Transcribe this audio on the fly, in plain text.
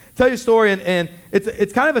tell you a story, and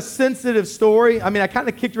it's kind of a sensitive story. I mean, I kind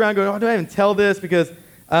of kicked around going, oh, do I even tell this? Because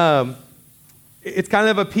it's kind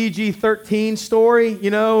of a PG-13 story,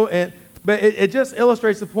 you know, but it just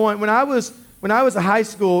illustrates the point. When I was a high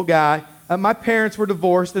school guy, my parents were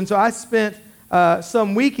divorced, and so I spent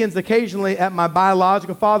some weekends occasionally at my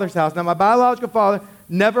biological father's house. Now, my biological father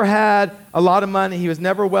never had a lot of money. He was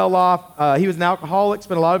never well off. He was an alcoholic,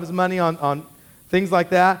 spent a lot of his money on things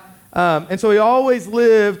like that. And so he always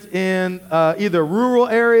lived in either rural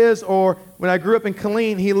areas, or when I grew up in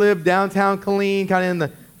Killeen, he lived downtown Killeen, kind of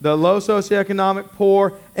in the low socioeconomic,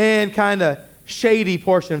 poor, and kind of shady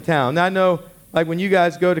portion of town. Now, I know, like, when you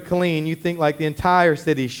guys go to Killeen, you think like the entire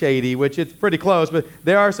city's shady, which it's pretty close, but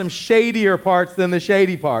there are some shadier parts than the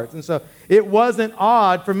shady parts. And so it wasn't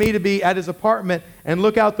odd for me to be at his apartment and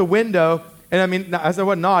look out the window. And I mean, I said, it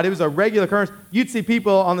wasn't odd. It was a regular occurrence. You'd see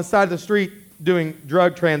people on the side of the street doing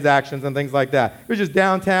drug transactions and things like that. It was just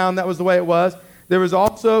downtown. That was the way it was. There was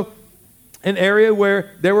also an area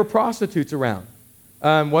where there were prostitutes around.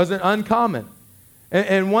 Wasn't uncommon.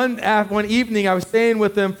 And one evening, I was staying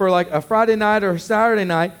with him for like a Friday night or a Saturday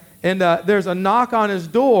night, and there's a knock on his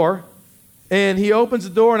door, and he opens the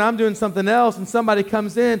door, and I'm doing something else, and somebody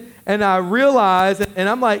comes in, and I realize, and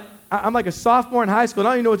I'm like a sophomore in high school, and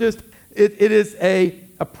I don't even know what it is. It is a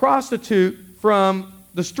prostitute from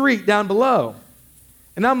the street down below.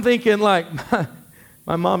 And I'm thinking, like,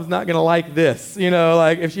 my mom's not going to like this, you know,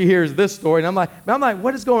 like if she hears this story. And I'm like,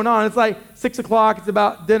 what is going on? It's like 6 o'clock. It's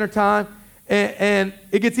about dinner time. And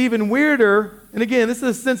it gets even weirder. And again, this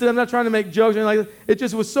is sensitive. I'm not trying to make jokes or anything like that. It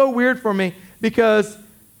just was so weird for me because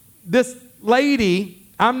this lady,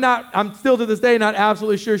 I'm still to this day not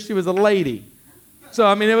absolutely sure she was a lady. So,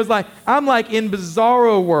 I mean, it was like, I'm like in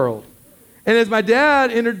bizarro world. And as my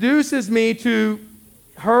dad introduces me to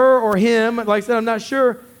her or him, like I said, I'm not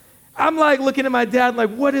sure, I'm like looking at my dad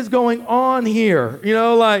like, what is going on here? You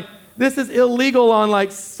know, like, this is illegal on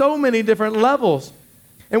like so many different levels.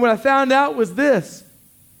 And what I found out was this.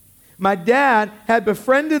 My dad had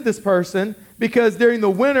befriended this person because during the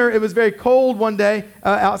winter, it was very cold one day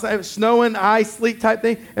outside. It was snowing, ice, sleet type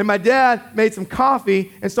thing. And my dad made some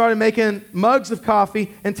coffee and started making mugs of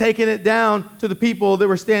coffee and taking it down to the people that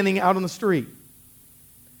were standing out on the street.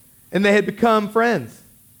 And they had become friends.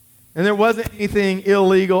 And there wasn't anything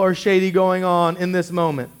illegal or shady going on in this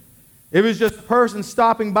moment. It was just a person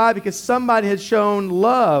stopping by because somebody had shown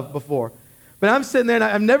love before. But I'm sitting there, and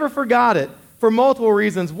I've never forgot it for multiple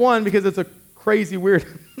reasons. One, because it's a crazy, weird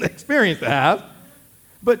experience to have.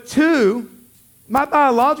 But two, my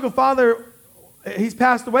biological father, he's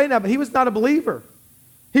passed away now, but he was not a believer.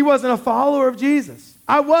 He wasn't a follower of Jesus.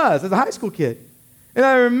 I was, as a high school kid. And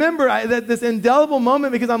I remember that this indelible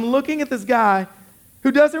moment because I'm looking at this guy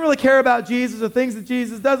who doesn't really care about Jesus or things that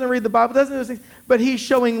Jesus, doesn't read the Bible, doesn't do those things, but he's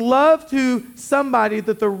showing love to somebody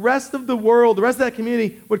that the rest of the world, the rest of that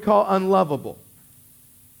community would call unlovable.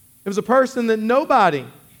 It was a person that nobody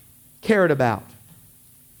cared about.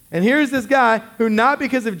 And here's this guy who, not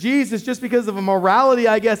because of Jesus, just because of a morality,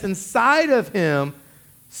 I guess, inside of him,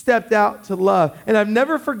 stepped out to love. And I've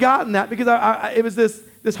never forgotten that because it was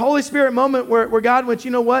this Holy Spirit moment where God went, you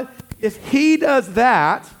know what? If he does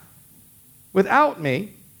that without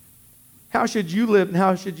me, how should you live and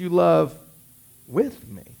how should you love with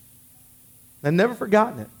me? I've never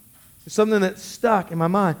forgotten it. It's something that stuck in my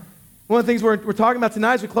mind. One of the things we're talking about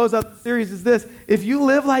tonight as we close out the series is this. If you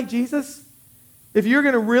live like Jesus, if you're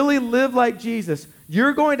going to really live like Jesus,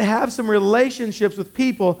 you're going to have some relationships with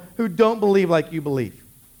people who don't believe like you believe.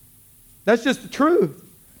 That's just the truth.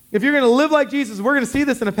 If you're going to live like Jesus, we're going to see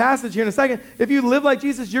this in a passage here in a second. If you live like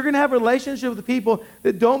Jesus, you're going to have a relationship with the people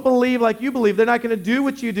that don't believe like you believe. They're not going to do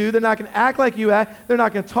what you do. They're not going to act like you act. They're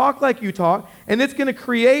not going to talk like you talk. And it's going to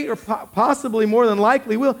create, or possibly more than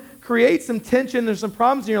likely will, create some tension and some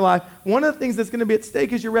problems in your life. One of the things that's going to be at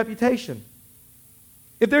stake is your reputation.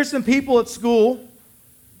 If there's some people at school,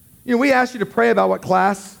 you know, we asked you to pray about what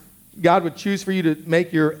class God would choose for you to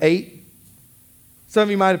make your 8. Some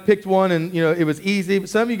of you might have picked one and, you know, it was easy. But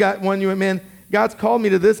some of you got one, you went, man, God's called me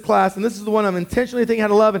to this class, and this is the one I'm intentionally thinking how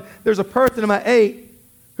to love. And there's a person in my 8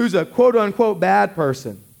 who's a quote-unquote bad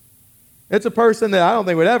person. It's a person that I don't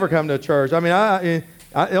think would ever come to church. I mean,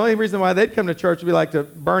 the only reason why they'd come to church would be like to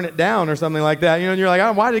burn it down or something like that. You know, and you're like,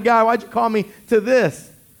 oh, why'd you call me to this?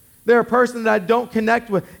 They're a person that I don't connect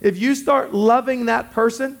with. If you start loving that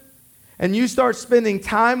person and you start spending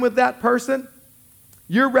time with that person,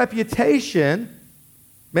 your reputation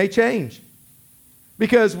may change.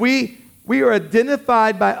 Because we are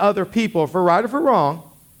identified by other people, for right or for wrong,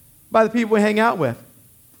 by the people we hang out with.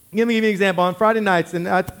 Let me give you an example. On Friday nights, and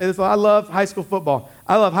I love high school football.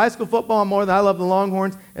 I love high school football more than I love the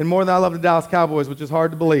Longhorns and more than I love the Dallas Cowboys, which is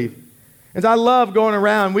hard to believe. And so I love going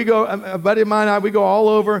around. We go, a buddy of mine and I, we go all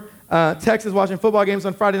over Texas watching football games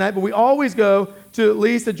on Friday night, but we always go to at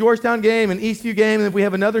least a Georgetown game, an Eastview game, and if we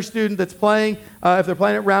have another student that's playing, if they're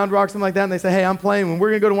playing at Round Rock, something like that, and they say, hey, I'm playing, and we're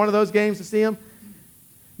going to go to one of those games to see them.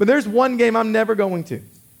 But there's one game I'm never going to.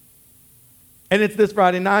 And it's this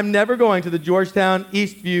Friday night. I'm never going to the Georgetown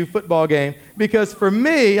Eastview football game because for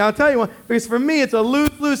me, I'll tell you what, because for me it's a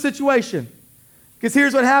lose-lose situation. Because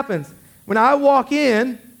here's what happens. When I walk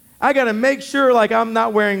in, I got to make sure like I'm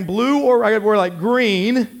not wearing blue or I got to wear like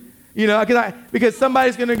green, you know, because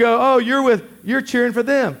somebody's going to go, oh, you're cheering for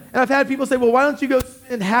them. And I've had people say, well, why don't you go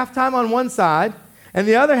spend halftime on one side and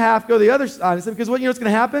the other half go the other side? I said, because what's going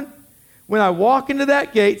to happen? When I walk into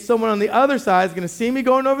that gate, someone on the other side is going to see me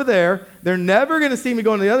going over there. They're never going to see me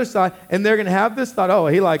going to the other side, and they're going to have this thought, oh,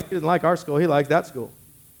 he doesn't like our school. He likes that school.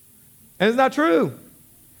 And it's not true.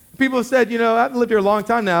 People have said, you know, I've lived here a long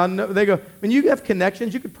time now, and they go, when you have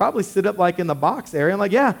connections, you could probably sit up like in the box area. I'm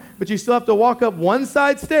like, yeah, but you still have to walk up one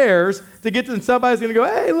side stairs to get to, and somebody's going to go,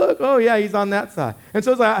 hey, look, oh, yeah, he's on that side. And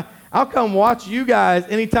so it's like, I'll come watch you guys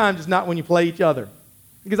anytime, just not when you play each other.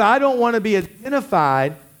 Because I don't want to be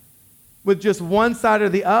identified with just one side or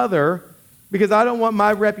the other, because I don't want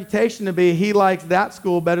my reputation to be he likes that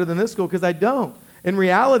school better than this school, because I don't. In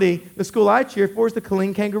reality, the school I cheer for is the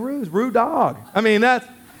Killeen Kangaroos, Roo Dog. I mean,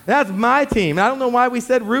 that's my team. I don't know why we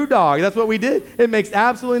said Roo Dog. That's what we did. It makes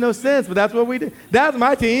absolutely no sense, but that's what we did. That's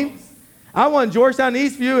my team. I want Georgetown,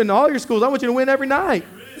 Eastview, and all your schools. I want you to win every night.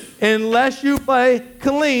 Unless you play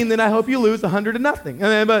Killeen, then I hope you lose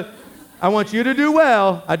 100-0. But I want you to do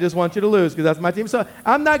well. I just want you to lose because that's my team. So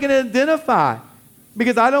I'm not going to identify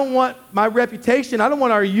because I don't want my reputation. I don't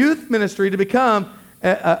want our youth ministry to become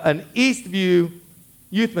an Eastview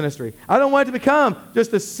youth ministry. I don't want it to become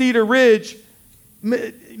just a Cedar Ridge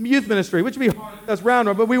youth ministry, which would be hard. That's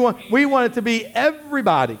Round, but we want it to be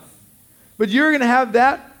everybody. But you're going to have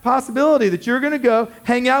that possibility that you're going to go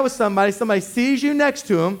hang out with somebody. Somebody sees you next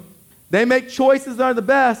to them. They make choices that are the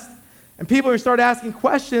best. And people are going to start asking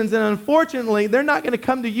questions, and unfortunately, they're not going to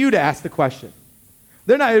come to you to ask the question.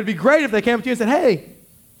 It would be great if they came up to you and said, hey,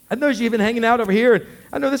 I noticed you've been hanging out over here, and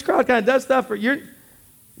I know this crowd kind of does stuff, but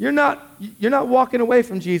you're not walking away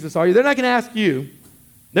from Jesus, are you? They're not going to ask you.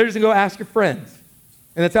 They're just going to go ask your friends.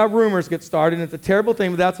 And that's how rumors get started, and it's a terrible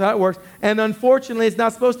thing, but that's how it works. And unfortunately, it's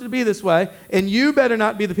not supposed to be this way, and you better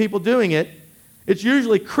not be the people doing it. It's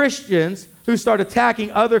usually Christians who start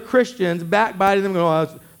attacking other Christians, backbiting them, going,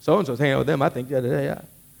 oh, so-and-so's hanging out with them, I think, yeah.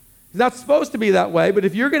 It's not supposed to be that way, but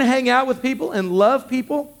if you're going to hang out with people and love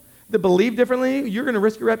people that believe differently, you're going to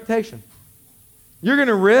risk your reputation. You're going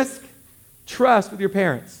to risk trust with your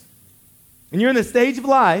parents. And you're in the stage of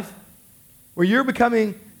life where you're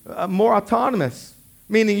becoming more autonomous,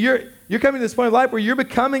 meaning you're coming to this point of life where you're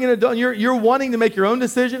becoming an adult, and you're wanting to make your own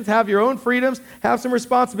decisions, have your own freedoms, have some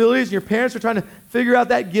responsibilities, and your parents are trying to figure out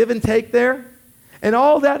that give and take there. And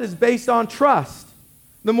all that is based on trust.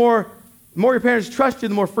 The more your parents trust you,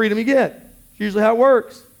 the more freedom you get. It's usually how it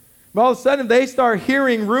works. But all of a sudden, they start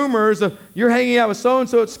hearing rumors of you're hanging out with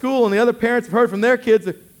so-and-so at school, and the other parents have heard from their kids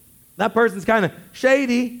that person's kind of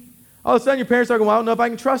shady. All of a sudden, your parents are going, well, I don't know if I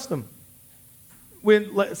can trust them. We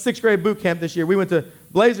went sixth grade boot camp this year. We went to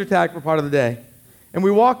Blazer Tag for part of the day. And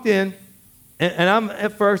we walked in, and I'm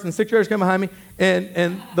at first, and sixth graders come behind me,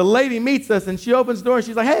 and the lady meets us, and she opens the door, and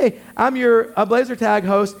she's like, hey, I'm your Blazer Tag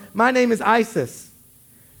host. My name is Isis.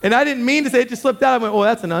 And I didn't mean to say it, just slipped out. I went, oh,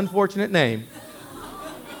 that's an unfortunate name.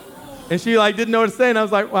 And she didn't know what to say, and I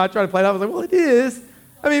was like, well, I tried to play it out. I was like, well, it is.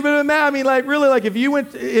 Really,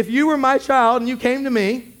 if you were my child and you came to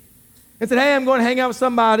me and said, hey, I'm going to hang out with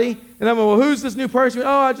somebody, and I'm like, well, who's this new person?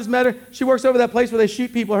 Oh, I just met her. She works over that place where they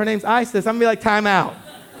shoot people. Her name's Isis. I'm going to be like, time out.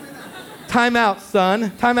 Time out,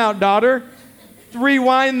 son. Time out, daughter.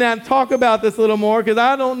 Rewind that and talk about this a little more because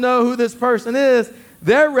I don't know who this person is.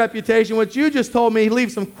 Their reputation, what you just told me,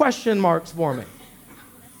 leaves some question marks for me.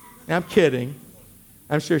 And I'm kidding.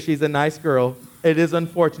 I'm sure she's a nice girl. It is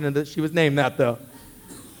unfortunate that she was named that, though.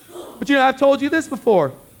 But, I've told you this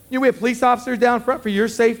before. We have police officers down front for your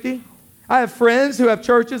safety. I have friends who have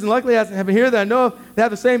churches, and luckily I have here that I know of, they have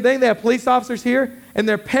the same thing. They have police officers here, and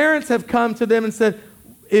their parents have come to them and said,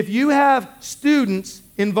 if you have students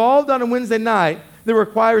involved on a Wednesday night that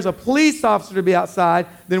requires a police officer to be outside,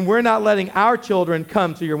 then we're not letting our children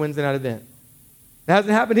come to your Wednesday night event. It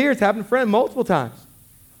hasn't happened here. It's happened to friends multiple times.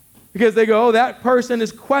 Because they go, oh, that person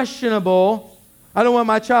is questionable. I don't want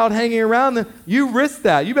my child hanging around them. You risk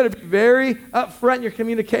that. You better be very upfront in your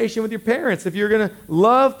communication with your parents if you're going to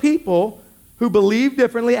love people who believe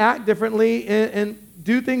differently, act differently, and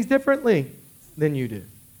do things differently. than you do.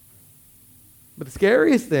 But the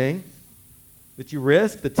scariest thing that you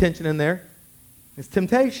risk, the tension in there, is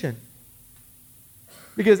temptation.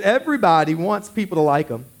 Because everybody wants people to like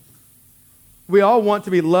them. We all want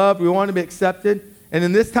to be loved. We want to be accepted. And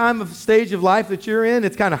in this time of stage of life that you're in,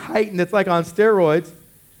 it's kind of heightened. It's like on steroids.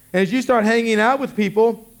 And as you start hanging out with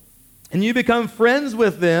people and you become friends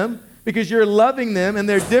with them because you're loving them and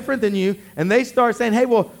they're different than you, and they start saying, hey,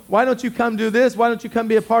 well, why don't you come do this? Why don't you come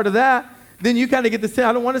be a part of that? Then you kind of get this,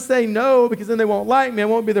 I don't want to say no because then they won't like me. I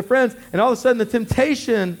won't be their friends. And all of a sudden the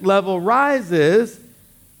temptation level rises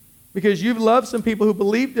because you've loved some people who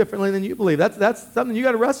believe differently than you believe. That's something you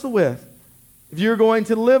got to wrestle with if you're going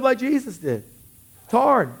to live like Jesus did. It's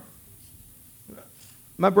hard.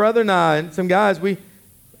 My brother and I and some guys,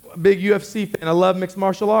 big UFC fan. I love mixed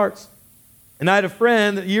martial arts. And I had a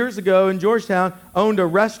friend that years ago in Georgetown owned a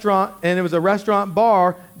restaurant, and it was a restaurant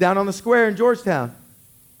bar down on the square in Georgetown.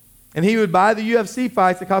 And he would buy the UFC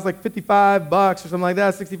fights that cost like $55 or something like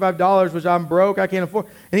that, $65, which I'm broke, I can't afford.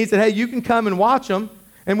 And he said, hey, you can come and watch them.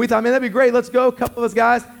 And we thought, man, that'd be great. Let's go, a couple of us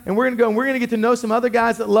guys, and we're going to go, and we're going to get to know some other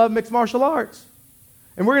guys that love mixed martial arts.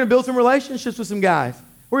 And we're going to build some relationships with some guys.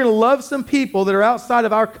 We're going to love some people that are outside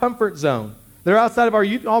of our comfort zone. They're outside of our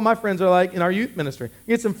youth. All my friends are like in our youth ministry.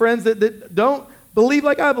 You get some friends that don't believe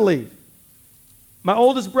like I believe. My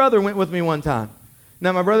oldest brother went with me one time.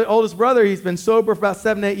 Now, my oldest brother, he's been sober for about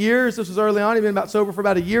 7, 8 years. This was early on. He'd been sober for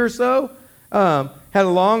about a year or so. Had a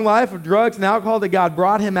long life of drugs and alcohol that God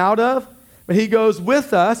brought him out of. But he goes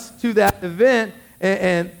with us to that event,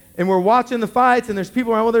 and we're watching the fights, and there's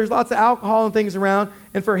people around. Well, there's lots of alcohol and things around.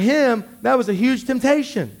 And for him, that was a huge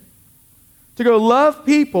temptation. To go love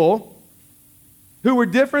people who were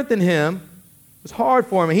different than him was hard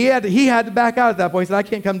for him. He had to back out at that point. He said, I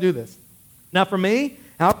can't come do this. Now, for me,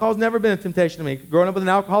 alcohol's never been a temptation to me. Growing up with an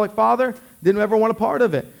alcoholic father, didn't ever want a part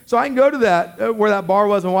of it. So I can go to that, where that bar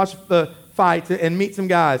was, and watch the fight and meet some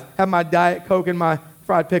guys, have my Diet Coke and my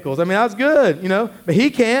fried pickles. I mean, that was good, But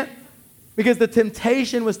he can't because the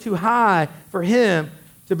temptation was too high for him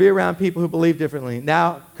to be around people who believe differently.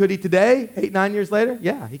 Now, could he today, 8, 9 years later?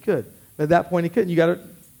 Yeah, he could. But at that point, he couldn't. You got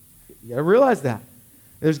to realize that.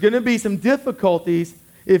 There's going to be some difficulties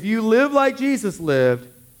if you live like Jesus lived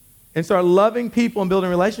and start loving people and building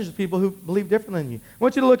relationships with people who believe differently than you. I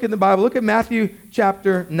want you to look in the Bible. Look at Matthew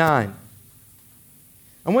chapter 9.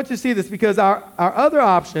 I want you to see this because our other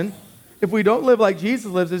option, if we don't live like Jesus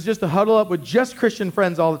lives, is just to huddle up with just Christian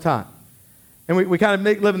friends all the time. And we kind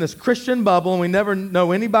of live in this Christian bubble, and we never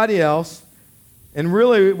know anybody else. And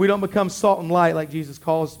really, we don't become salt and light like Jesus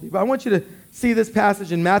calls us to be. But I want you to see this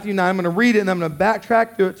passage in Matthew 9. I'm going to read it, and I'm going to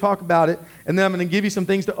backtrack through it, talk about it, and then I'm going to give you some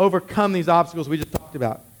things to overcome these obstacles we just talked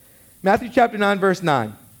about. Matthew chapter 9, verse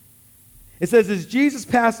 9. It says, as Jesus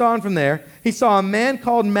passed on from there, he saw a man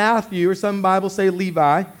called Matthew, or some Bibles say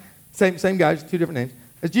Levi. Same guy, just two different names.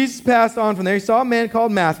 As Jesus passed on from there, he saw a man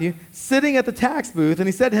called Matthew sitting at the tax booth, and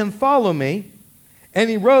he said to him, follow me. And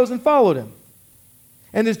he rose and followed him.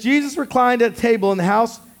 And as Jesus reclined at a table in the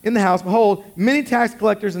house, behold, many tax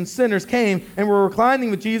collectors and sinners came and were reclining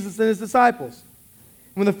with Jesus and his disciples.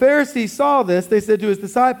 When the Pharisees saw this, they said to his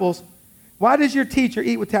disciples, why does your teacher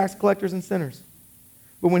eat with tax collectors and sinners?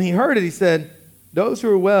 But when he heard it, he said, those who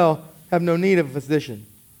are well have no need of a physician,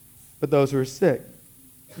 but those who are sick.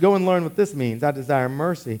 Go and learn what this means. I desire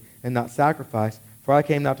mercy and not sacrifice, for I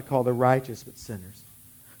came not to call the righteous, but sinners.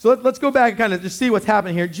 So let's go back and kind of just see what's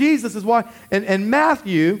happening here. Jesus is why, and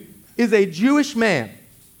Matthew is a Jewish man.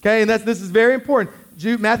 Okay, and this is very important.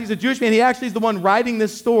 Matthew's a Jewish man. He actually is the one writing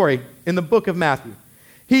this story in the book of Matthew.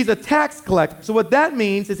 He's a tax collector. So what that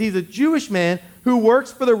means is he's a Jewish man who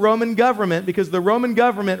works for the Roman government because the Roman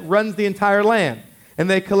government runs the entire land, and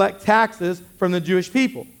they collect taxes from the Jewish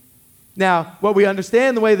people. Now, what we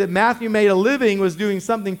understand, the way that Matthew made a living was doing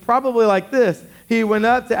something probably like this. He went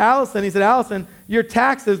up to Allison. He said, Allison, your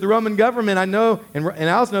taxes, the Roman government, I know, and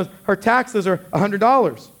Allison knows, her taxes are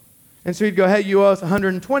 $100. And so he'd go, hey, you owe us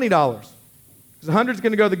 $120. Because 100 is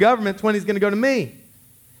going to go to the government, 20 is going to go to me.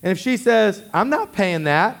 And if she says, I'm not paying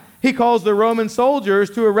that, he calls the Roman soldiers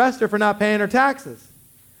to arrest her for not paying her taxes.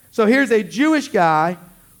 So here's a Jewish guy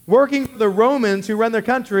working for the Romans who run their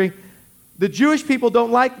country. The Jewish people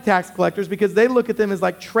don't like the tax collectors because they look at them as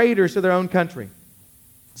like traitors to their own country.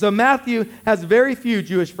 So Matthew has very few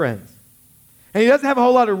Jewish friends. And he doesn't have a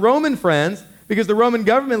whole lot of Roman friends because the Roman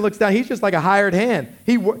government looks down. He's just like a hired hand.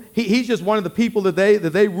 He's just one of the people that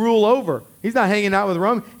they rule over. He's not hanging out with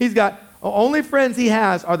Rome. He's got, only friends he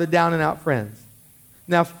has are the down and out friends.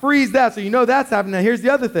 Now freeze that so you know that's happening. Now here's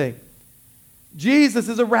the other thing. Jesus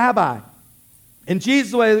is a rabbi. And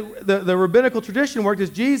Jesus, the way the rabbinical tradition worked is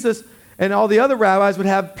Jesus and all the other rabbis would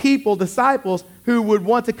have people, disciples, who would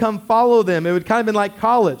want to come follow them. It would kind of been like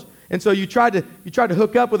college. And so you tried to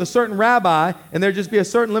hook up with a certain rabbi, and there'd just be a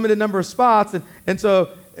certain limited number of spots. And so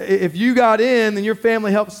if you got in, then your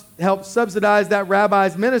family helps subsidize that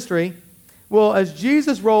rabbi's ministry. Well, as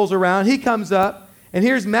Jesus rolls around, he comes up, and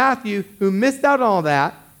here's Matthew, who missed out on all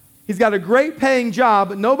that. He's got a great paying job,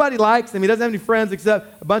 but nobody likes him. He doesn't have any friends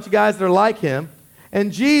except a bunch of guys that are like him.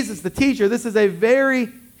 And Jesus, the teacher, this is a very,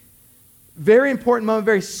 very important moment,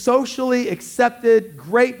 very socially accepted,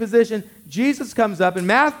 great position. Jesus comes up, and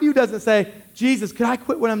Matthew doesn't say, Jesus, could I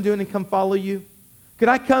quit what I'm doing and come follow you? Could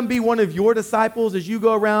I come be one of your disciples as you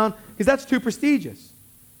go around? Because that's too prestigious.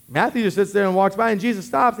 Matthew just sits there and walks by, and Jesus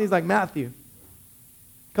stops, and he's like, Matthew,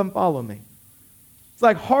 come follow me. It's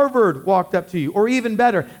like Harvard walked up to you, or even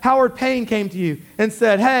better, Howard Payne came to you and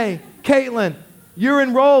said, hey, Caitlin, you're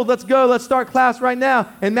enrolled. Let's go. Let's start class right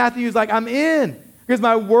now. And Matthew's like, I'm in, because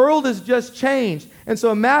my world has just changed. And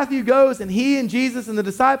so Matthew goes, and he and Jesus and the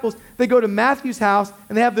disciples, they go to Matthew's house,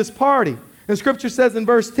 and they have this party. And Scripture says in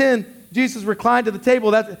verse 10, Jesus reclined at the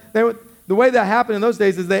table. The way that happened in those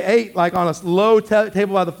days is they ate like on a low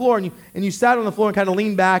table by the floor, and you sat on the floor and kind of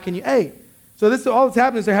leaned back and you ate. So this all that's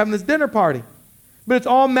happening is they're having this dinner party. But it's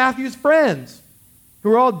all Matthew's friends,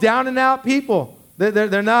 who are all down and out people.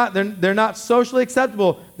 They're not socially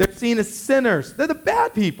acceptable. They're seen as sinners. They're the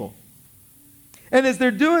bad people. And as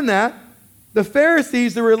they're doing that, the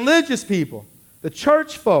Pharisees, the religious people, the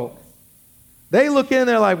church folk, they look in and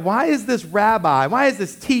they're like, why is this rabbi, why is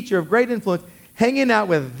this teacher of great influence hanging out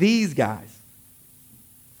with these guys?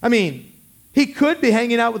 I mean, he could be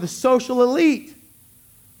hanging out with the social elite.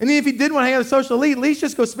 And even if he didn't want to hang out with the social elite, at least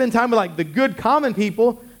just go spend time with like the good common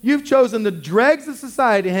people. You've chosen the dregs of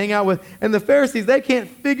society to hang out with. And the Pharisees, they can't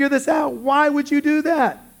figure this out. Why would you do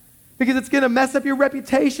that? Because it's going to mess up your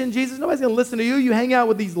reputation. Jesus, nobody's going to listen to you. You hang out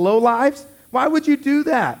with these lowlifes. Why would you do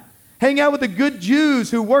that? Hang out with the good Jews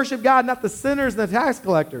who worship God, not the sinners and the tax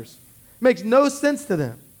collectors. Makes no sense to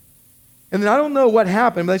them. And then I don't know what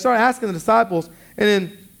happened, but they started asking the disciples.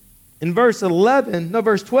 And in verse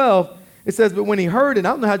 12, it says, but when he heard it, I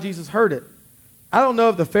don't know how Jesus heard it. I don't know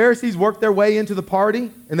if the Pharisees worked their way into the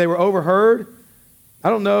party and they were overheard. I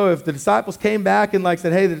don't know if the disciples came back and like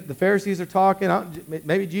said, hey, the Pharisees are talking.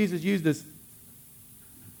 Maybe Jesus used his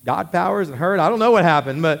God powers and heard. I don't know what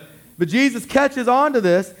happened, but Jesus catches on to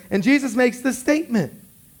this, and Jesus makes this statement.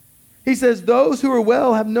 He says, those who are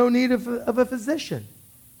well have no need of a physician.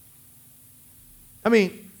 I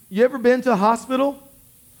mean, you ever been to a hospital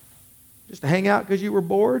just to hang out because you were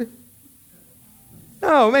bored?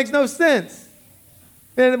 No, it makes no sense.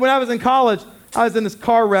 And when I was in college, I was in this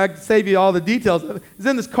car wreck, to save you all the details. I was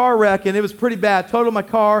in this car wreck, and it was pretty bad. Totaled my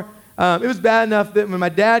car. It was bad enough that when my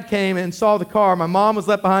dad came and saw the car, my mom was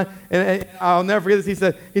left behind. And I'll never forget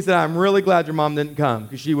this. He said, I'm really glad your mom didn't come,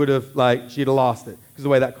 because she'd have lost it because of the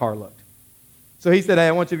way that car looked. So he said, hey,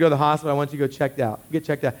 I want you to go to the hospital. I want you to get checked out.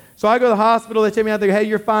 So I go to the hospital. They take me out there. Hey,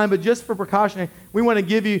 you're fine, but just for precaution, we're going to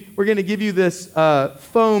give you this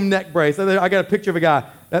foam neck brace. I got a picture of a guy.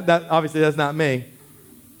 That obviously that's not me,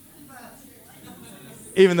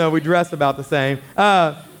 even though we dress about the same.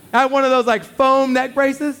 I had one of those like foam neck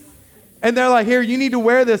braces, and they're like, here, you need to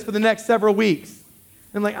wear this for the next several weeks.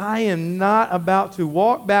 And I'm like, I am not about to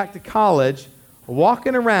walk back to college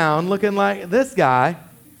walking around looking like this guy.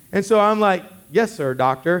 And so I'm like, yes, sir,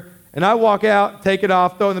 doctor. And I walk out, take it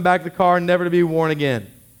off, throw it in the back of the car, never to be worn again.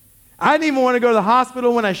 I didn't even want to go to the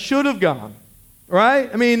hospital when I should have gone, right?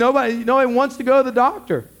 I mean, nobody wants to go to the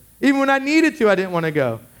doctor. Even when I needed to, I didn't want to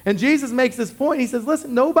go. And Jesus makes this point. He says,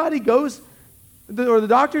 listen, nobody goes, or the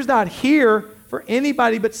doctor's not here for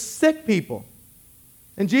anybody but sick people.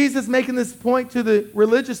 And Jesus making this point to the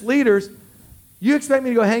religious leaders, you expect me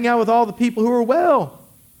to go hang out with all the people who are well.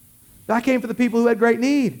 I came for the people who had great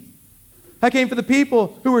need. I came for the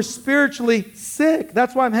people who were spiritually sick.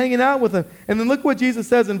 That's why I'm hanging out with them. And then look what Jesus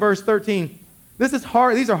says in verse 13. This is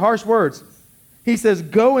hard. These are harsh words. He says,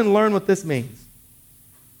 go and learn what this means.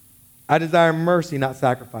 I desire mercy, not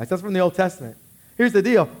sacrifice. That's from the Old Testament. Here's the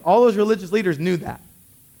deal. All those religious leaders knew that.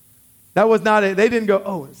 That was not they didn't go,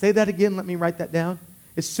 oh, say that again. Let me write that down.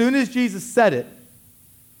 As soon as Jesus said it,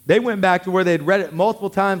 they went back to where they'd read it multiple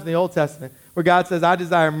times in the Old Testament, where God says, I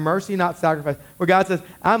desire mercy, not sacrifice. Where God says,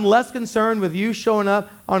 I'm less concerned with you showing up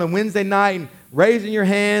on a Wednesday night and raising your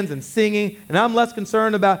hands and singing, and I'm less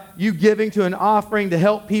concerned about you giving to an offering to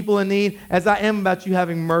help people in need as I am about you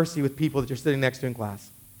having mercy with people that you're sitting next to in class.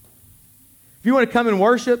 If you want to come and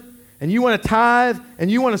worship, and you want to tithe,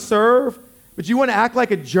 and you want to serve, but you want to act like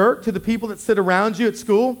a jerk to the people that sit around you at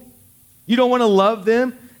school, you don't want to love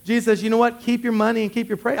them, Jesus says, you know what? Keep your money and keep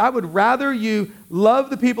your praise. I would rather you love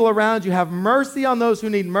the people around you, have mercy on those who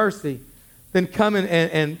need mercy, then come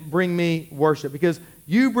and bring me worship. Because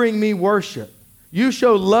you bring me worship. You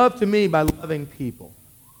show love to me by loving people.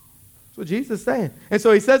 That's what Jesus is saying. And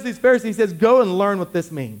so he says to these Pharisees, he says, go and learn what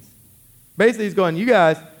this means. Basically, he's going, you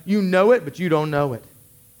guys, you know it, but you don't know it.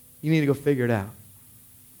 You need to go figure it out.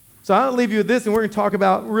 So I'll leave you with this, and we're going to talk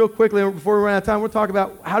about, real quickly, before we run out of time, we'll talk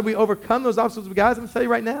about how do we overcome those obstacles. But guys, I'm going to tell you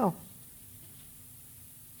right now,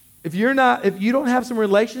 if you don't have some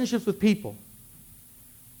relationships with people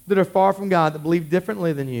that are far from God, that believe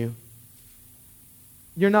differently than you,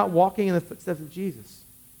 you're not walking in the footsteps of Jesus.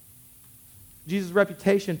 Jesus'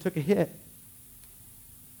 reputation took a hit.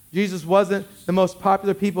 Jesus wasn't the most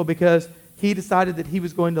popular people because he decided that he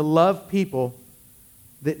was going to love people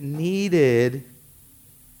that needed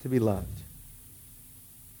to be loved.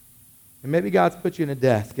 And maybe God's put you in a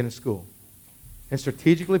desk in a school and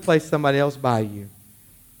strategically placed somebody else by you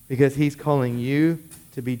because he's calling you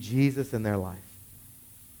to be Jesus in their life.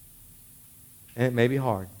 And it may be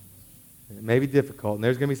hard. And it may be difficult. And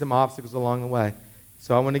there's going to be some obstacles along the way.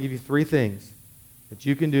 So I want to give you 3 things that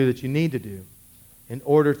you can do, that you need to do, in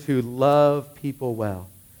order to love people well.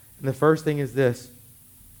 And the first thing is this.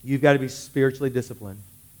 You've got to be spiritually disciplined.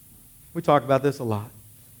 We talk about this a lot.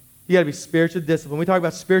 You got to be spiritually disciplined. We talk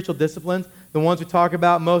about spiritual disciplines. The ones we talk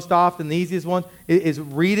about most often, the easiest one, is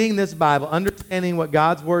reading this Bible, understanding what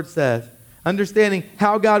God's Word says, understanding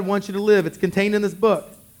how God wants you to live. It's contained in this book.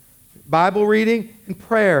 Bible reading and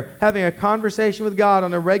prayer, having a conversation with God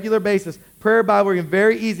on a regular basis. Prayer, Bible reading,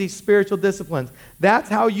 very easy spiritual disciplines. That's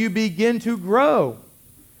how you begin to grow.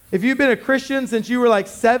 If you've been a Christian since you were like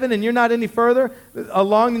 7 and you're not any further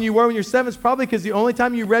along than you were when you're 7, it's probably because the only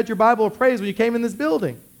time you read your Bible or prayed is when you came in this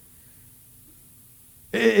building.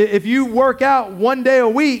 If you work out 1 day a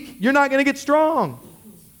week, you're not going to get strong.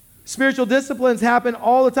 Spiritual disciplines happen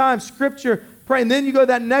all the time. Scripture, pray, and then you go to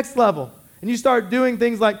that next level. And you start doing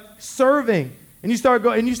things like serving. And you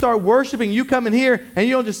start worshiping. You come in here and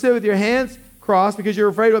you don't just sit with your hands crossed because you're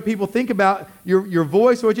afraid of what people think about your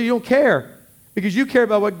voice or what you don't care. Because you care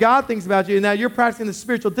about what God thinks about you. And now you're practicing the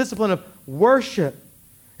spiritual discipline of worship.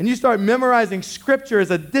 And you start memorizing Scripture as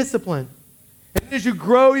a discipline. And as you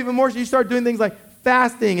grow even more, so you start doing things like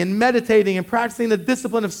fasting and meditating and practicing the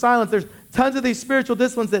discipline of silence. There's tons of these spiritual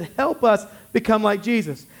disciplines that help us become like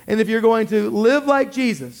Jesus. And if you're going to live like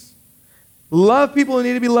Jesus, love people who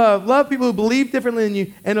need to be loved, love people who believe differently than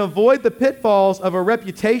you, and avoid the pitfalls of a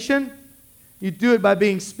reputation, you do it by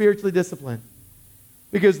being spiritually disciplined.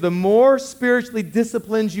 Because the more spiritually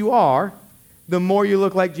disciplined you are, the more you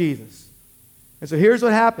look like Jesus. And so here's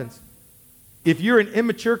what happens. If you're an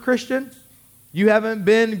immature Christian, you haven't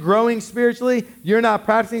been growing spiritually, you're not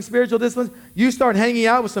practicing spiritual disciplines, you start hanging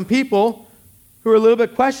out with some people who are a little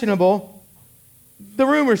bit questionable, the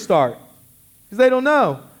rumors start. Because they don't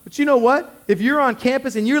know. But you know what? If you're on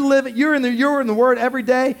campus and you're in the Word every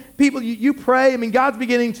day, people, you pray, God's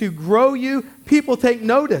beginning to grow you, people take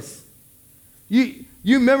notice. You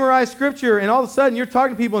memorize Scripture, and all of a sudden you're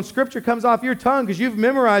talking to people and Scripture comes off your tongue because you've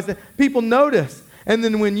memorized it. People notice. And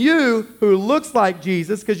then when you, who looks like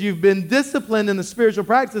Jesus, because you've been disciplined in the spiritual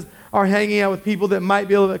practices, are hanging out with people that might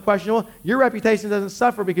be a little bit questionable, your reputation doesn't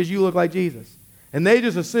suffer because you look like Jesus. And they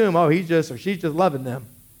just assume, oh, he's just, or she's just loving them.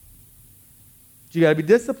 But you got to be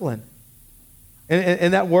disciplined.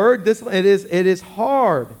 And that word, discipline, it is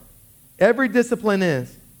hard. Every discipline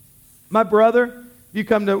is. My brother, if you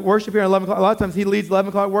come to worship here at 11 o'clock, a lot of times he leads 11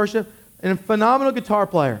 o'clock worship, and a phenomenal guitar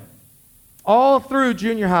player. All through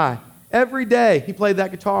junior high. Every day he played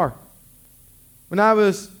that guitar. When I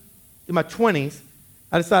was in my 20s,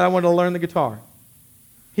 I decided I wanted to learn the guitar.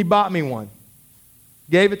 He bought me one.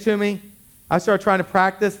 Gave it to me. I started trying to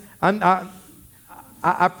practice.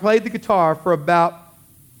 I played the guitar for about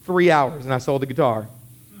 3 hours and I sold the guitar.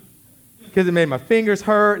 Because it made my fingers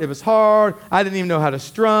hurt. It was hard. I didn't even know how to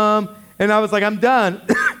strum. And I was like, I'm done.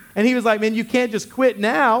 And he was like, man, you can't just quit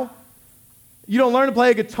now. You don't learn to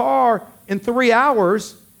play a guitar in 3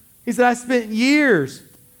 hours. He said, I spent years.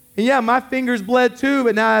 And yeah, my fingers bled too,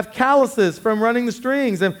 but now I have calluses from running the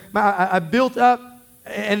strings. And I built up,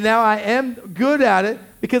 and now I am good at it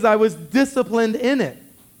because I was disciplined in it.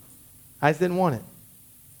 I just didn't want it.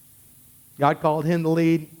 God called him to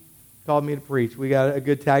lead, called me to preach. We got a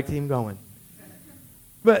good tag team going.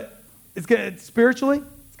 But spiritually,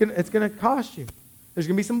 it's going to cost you. There's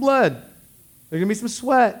going to be some blood. There's going to be some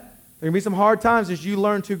sweat. There are going to be some hard times as you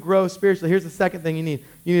learn to grow spiritually. Here's the second thing you need.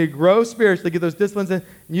 You need to grow spiritually, get those disciplines in,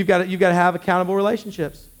 and you've got to have accountable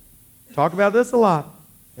relationships. Talk about this a lot.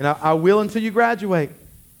 And I will until you graduate.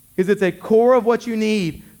 Because it's a core of what you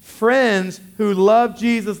need. Friends who love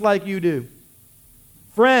Jesus like you do.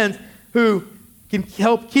 Friends who can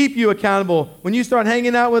help keep you accountable. When you start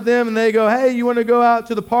hanging out with them and they go, hey, you want to go out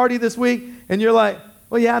to the party this week? And you're like,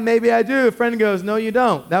 well, yeah, maybe I do. A friend goes, no, you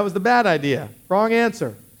don't. That was the bad idea. Wrong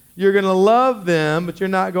answer. You're going to love them, but you're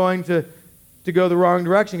not going to go the wrong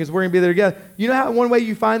direction because we're going to be there together. You know how one way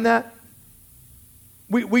you find that?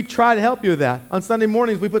 We try to help you with that. On Sunday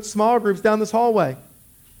mornings, we put small groups down this hallway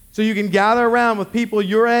so you can gather around with people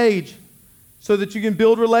your age so that you can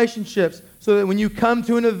build relationships, so that when you come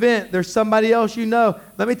to an event, there's somebody else you know.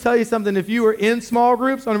 Let me tell you something. If you are in small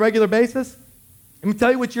groups on a regular basis, let me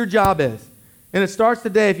tell you what your job is. And it starts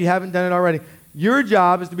today if you haven't done it already. Your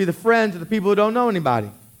job is to be the friend to the people who don't know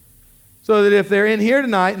anybody. So that if they're in here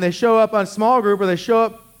tonight and they show up on a small group, or they show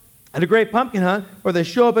up at a Great Pumpkin Hunt, or they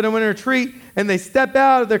show up at a winter retreat and they step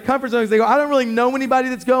out of their comfort zones, they go, I don't really know anybody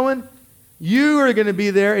that's going. You are going to be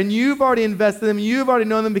there, and you've already invested in them. You've already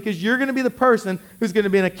known them because you're going to be the person who's going to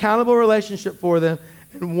be an accountable relationship for them.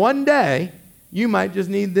 And one day, you might just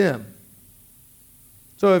need them.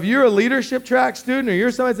 So if you're a leadership track student or you're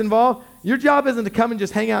somebody that's involved, your job isn't to come and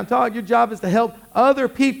just hang out and talk. Your job is to help other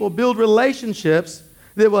people build relationships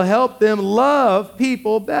that will help them love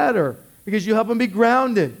people better, because you help them be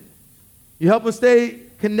grounded. You help them stay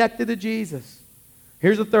connected to Jesus.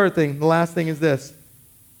 Here's the third thing. The last thing is this.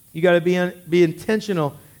 You got to be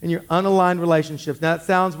intentional in your unaligned relationships. Now, that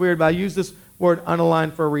sounds weird, but I use this word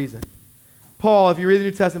unaligned for a reason. Paul, if you read the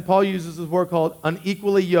New Testament, Paul uses this word called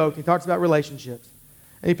unequally yoked. He talks about relationships.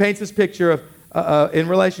 And he paints this picture of, in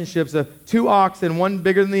relationships, of two oxen, one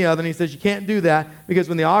bigger than the other. And he says you can't do that because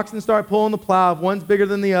when the oxen start pulling the plow, if one's bigger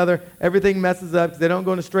than the other, everything messes up because they don't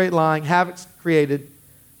go in a straight line. Havoc's created.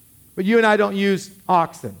 But you and I don't use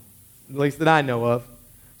oxen, at least that I know of.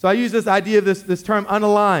 So I use this idea of this term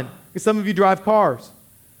unaligned, because some of you drive cars.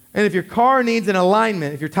 And if your car needs an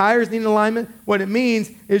alignment, if your tires need an alignment, what it means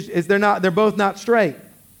is they're both not straight.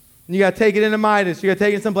 And you got to take it into Midas, you got to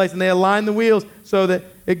take it someplace, and they align the wheels so that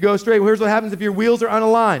it goes straight. Well, here's what happens if your wheels are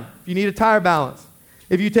unaligned, if you need a tire balance.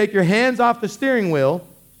 If you take your hands off the steering wheel,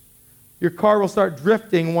 your car will start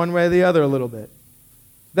drifting one way or the other a little bit.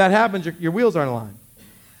 If that happens, your wheels aren't aligned.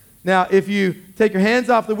 Now, if you take your hands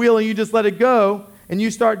off the wheel and you just let it go, and you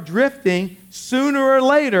start drifting, sooner or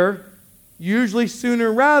later, usually sooner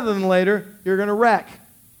rather than later, you're going to wreck.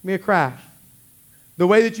 Be a crash. The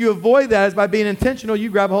way that you avoid that is by being intentional. You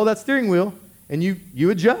grab a hold of that steering wheel, and you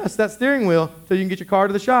adjust that steering wheel so you can get your car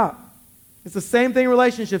to the shop. It's the same thing in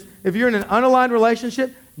relationships. If you're in an unaligned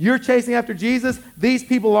relationship, you're chasing after Jesus, these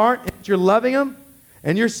people aren't, and you're loving them,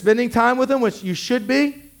 and you're spending time with them, which you should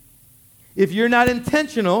be. If you're not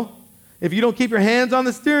intentional, if you don't keep your hands on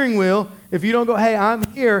the steering wheel, if you don't go, hey, I'm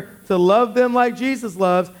here to love them like Jesus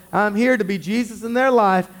loves, I'm here to be Jesus in their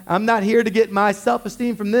life, I'm not here to get my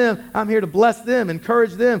self-esteem from them, I'm here to bless them,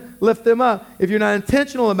 encourage them, lift them up. If you're not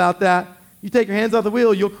intentional about that, you take your hands off the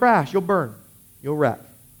wheel, you'll crash, you'll burn, you'll wreck,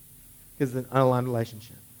 because it's an unaligned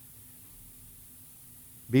relationship.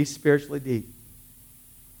 Be spiritually deep.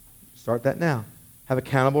 Start that now. Have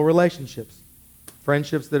accountable relationships,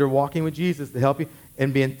 friendships that are walking with Jesus to help you,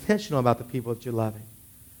 and be intentional about the people that you're loving.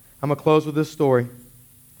 I'm going to close with this story,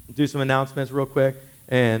 do some announcements real quick,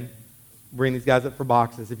 and bring these guys up for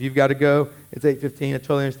boxes. If you've got to go, it's 8:15. I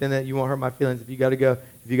totally understand that. You won't hurt my feelings. If you got to go,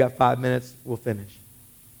 if you got 5 minutes, we'll finish.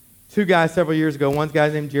 Two guys several years ago. One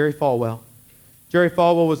guy's named Jerry Falwell. Jerry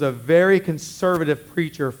Falwell was a very conservative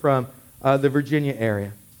preacher from the Virginia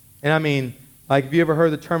area. And I mean, like, have you ever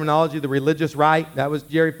heard the terminology, the religious right? That was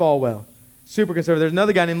Jerry Falwell. Super conservative. There's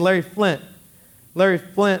another guy named Larry Flint. Larry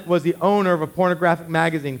Flint was the owner of a pornographic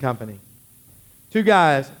magazine company. Two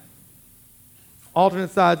guys,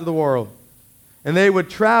 alternate sides of the world. And they would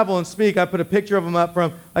travel and speak. I put a picture of them up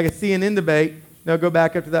from like a CNN debate. Now go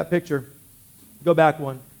back up to that picture. Go back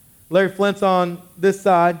one. Larry Flint's on this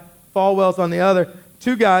side. Falwell's on the other.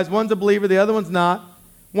 Two guys, one's a believer, the other one's not.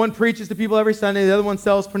 One preaches to people every Sunday, the other one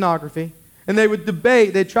sells pornography. And they would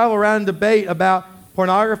debate, they'd travel around and debate about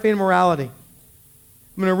pornography and morality.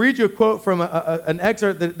 I'm going to read you a quote from an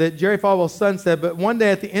excerpt that Jerry Falwell's son said, but one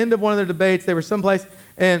day at the end of one of their debates, they were someplace,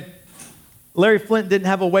 and Larry Flint didn't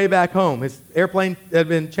have a way back home. His airplane had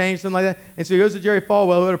been changed, something like that. And so he goes to Jerry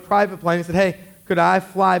Falwell, who had a private plane. He said, hey, could I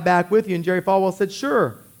fly back with you? And Jerry Falwell said,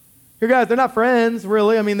 sure. Here, guys, they're not friends,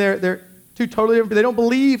 really. I mean, they're two totally different, they don't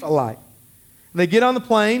believe alike. And they get on the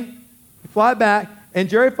plane, they fly back, and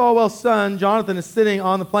Jerry Falwell's son, Jonathan, is sitting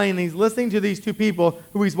on the plane, and he's listening to these two people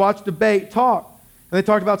who he's watched debate talk. And they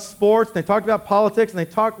talked about sports, and they talked about politics, and they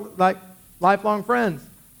talked like lifelong friends.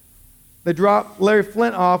 They drop Larry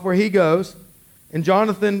Flint off where he goes, and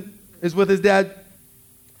Jonathan is with his dad,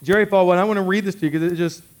 Jerry Falwell. And I want to read this to you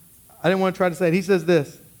because I didn't want to try to say it. He says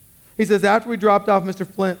this. He says, after we dropped off Mr.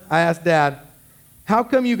 Flint, I asked Dad, How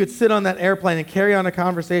come you could sit on that airplane and carry on a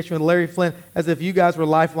conversation with Larry Flynn as if you guys were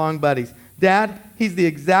lifelong buddies? Dad, he's the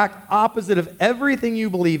exact opposite of everything you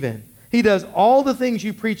believe in. He does all the things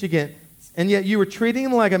you preach against, and yet you were treating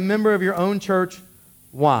him like a member of your own church.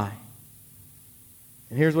 Why?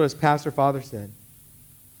 And here's what his pastor father said.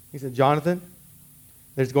 He said, Jonathan,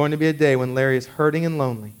 there's going to be a day when Larry is hurting and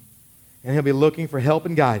lonely, and he'll be looking for help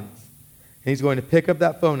and guidance. And he's going to pick up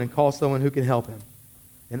that phone and call someone who can help him.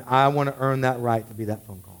 And I want to earn that right to be that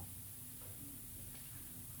phone call.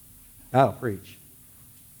 That'll preach.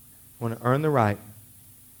 I want to earn the right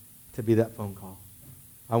to be that phone call.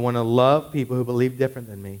 I want to love people who believe different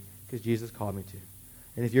than me because Jesus called me to.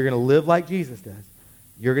 And if you're going to live like Jesus does,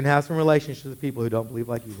 you're going to have some relationships with people who don't believe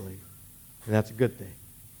like you believe. And that's a good thing.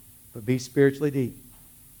 But be spiritually deep.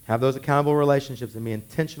 Have those accountable relationships and be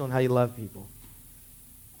intentional in how you love people.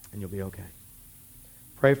 And you'll be okay.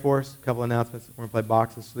 Pray for us. A couple announcements. We're going to play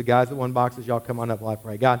boxes. So the guys that won boxes, y'all come on up while I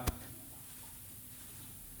pray. God,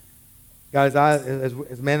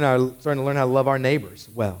 as men and I are starting to learn how to love our neighbors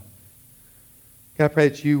well, God, I pray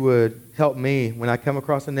that you would help me when I come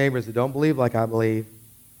across the neighbors that don't believe like I believe,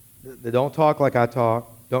 that don't talk like I talk,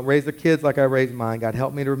 don't raise their kids like I raised mine. God,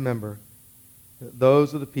 help me to remember that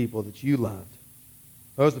those are the people that you loved.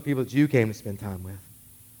 Those are the people that you came to spend time with.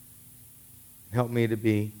 Help me to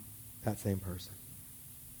be that same person.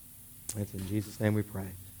 It's in Jesus' name we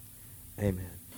pray. Amen.